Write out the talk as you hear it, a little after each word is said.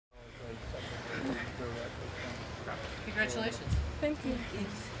Congratulations. Thank you.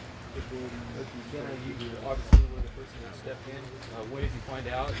 Jenna, you obviously were the person that stepped in. When did you find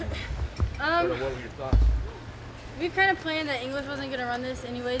out? What were your thoughts? We kind of planned that English wasn't going to run this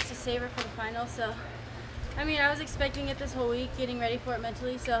anyways to save her for the final. So, I mean, I was expecting it this whole week, getting ready for it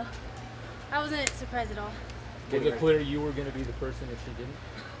mentally. So, I wasn't surprised at all. Was it clear you were going to be the person if she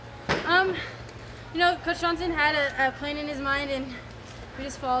didn't? You know, Coach Johnson had a plan in his mind, and we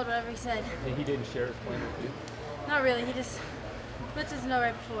just followed whatever he said. And he didn't share his plan with you? Not really. He just lets us know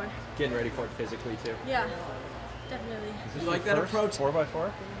right before. Getting ready for it physically too? Yeah, definitely. You like that approach?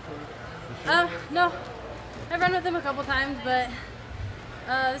 4x4? No. I've run with him a couple times, but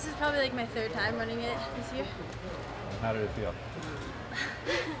this is probably like my third time running it this year. How did it feel?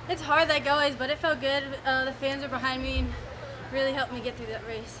 It's hard like always, but it felt good. The fans are behind me and really helped me get through that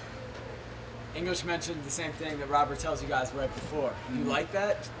race. English mentioned the same thing that Robert tells you guys right before. You like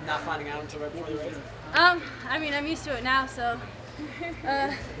that? Not finding out until right before the race? I mean, I'm used to it now, so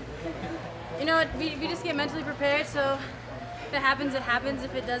you know, we just get mentally prepared. So if it happens, it happens.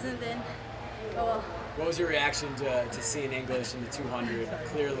 If it doesn't, then oh well. What was your reaction to seeing English in the 200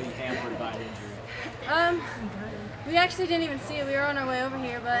 clearly hampered by an injury? We actually didn't even see it. We were on our way over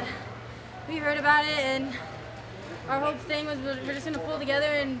here, but we heard about it, and our whole thing was we're just going to pull together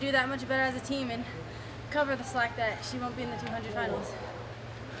and do that much better as a team and cover the slack that she won't be in the 200 finals.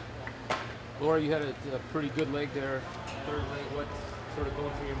 Laura, you had a pretty good leg there, third leg. What sort of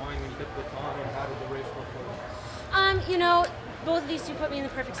going through your mind when you hit the baton, and how did the race go for you? You know, both of these two put me in the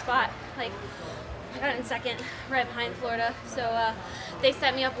perfect spot. Like, I got in second, right behind Florida, so they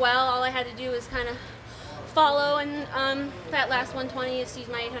set me up well. All I had to do was kind of follow, and that last 120 is use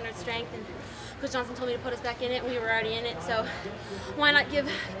my 800 strength, and Coach Johnson told me to put us back in it. We were already in it, so why not give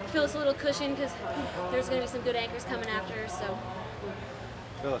Phyllis a little cushion, because there's going to be some good anchors coming after her. So.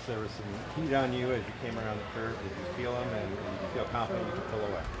 Phyllis, there was some heat on you as you came around the curve. Did you feel them, and did you feel confident you could pull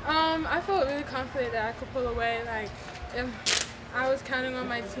away? I felt really confident that I could pull away. Like, I was counting on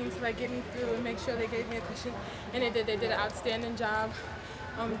my team to get me through and make sure they gave me a cushion, and they did. They did an outstanding job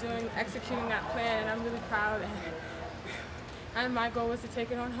executing that plan, and I'm really proud. And my goal was to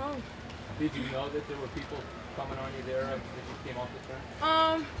take it on home. Did you know that there were people coming on you there as you came off the track?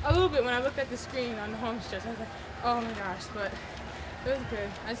 A little bit. When I looked at the screen on the home stretch, I was like, oh my gosh, but it was good.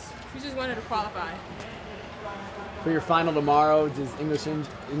 We just wanted to qualify. For your final tomorrow, does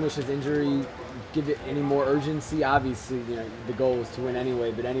English's injury give it any more urgency? Obviously, you know, the goal is to win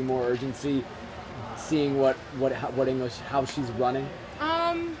anyway, but any more urgency seeing what English, how she's running?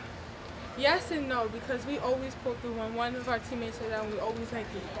 Yes and no, because we always pull through. When one of our teammates are down, we always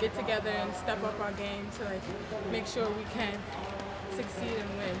get together and step up our game to make sure we can succeed and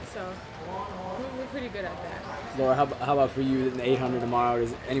win. So we're pretty good at that. Laura, how about for you in the 800 tomorrow?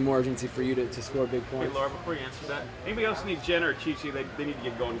 Is any more urgency for you to score big points? Hey Laura, before you answer that, anybody else need Jenna or Chichi? They need to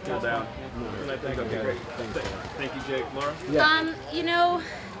get going and cool down. No. Okay, great. Thank you, Jake. Laura? Yeah. You know,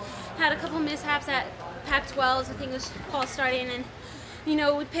 had a couple mishaps at Pac-12s with English ball starting, and you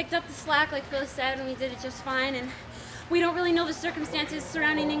know, we picked up the slack like Phyllis said, and we did it just fine. And we don't really know the circumstances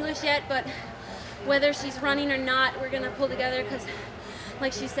surrounding English yet, but whether she's running or not, we're gonna pull together, because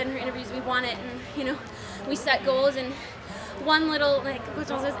like she said in her interviews, we want it. And you know, we set goals, and one little, like Coach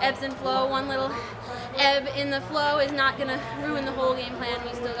says, ebbs and flow, one little ebb in the flow is not gonna ruin the whole game plan.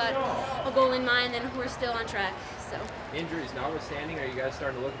 We still got a goal in mind, and we're still on track. So. Injuries notwithstanding, are you guys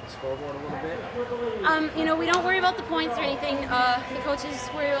starting to look at the scoreboard a little bit? You know, we don't worry about the points or anything. The coaches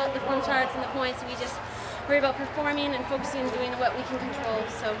worry about the form charts and the points. We just worry about performing and focusing and doing what we can control.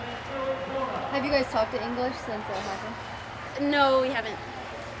 So. Have you guys talked to English since that happened? No, we haven't.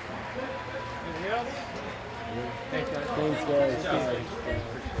 Anything else? Thanks, guys.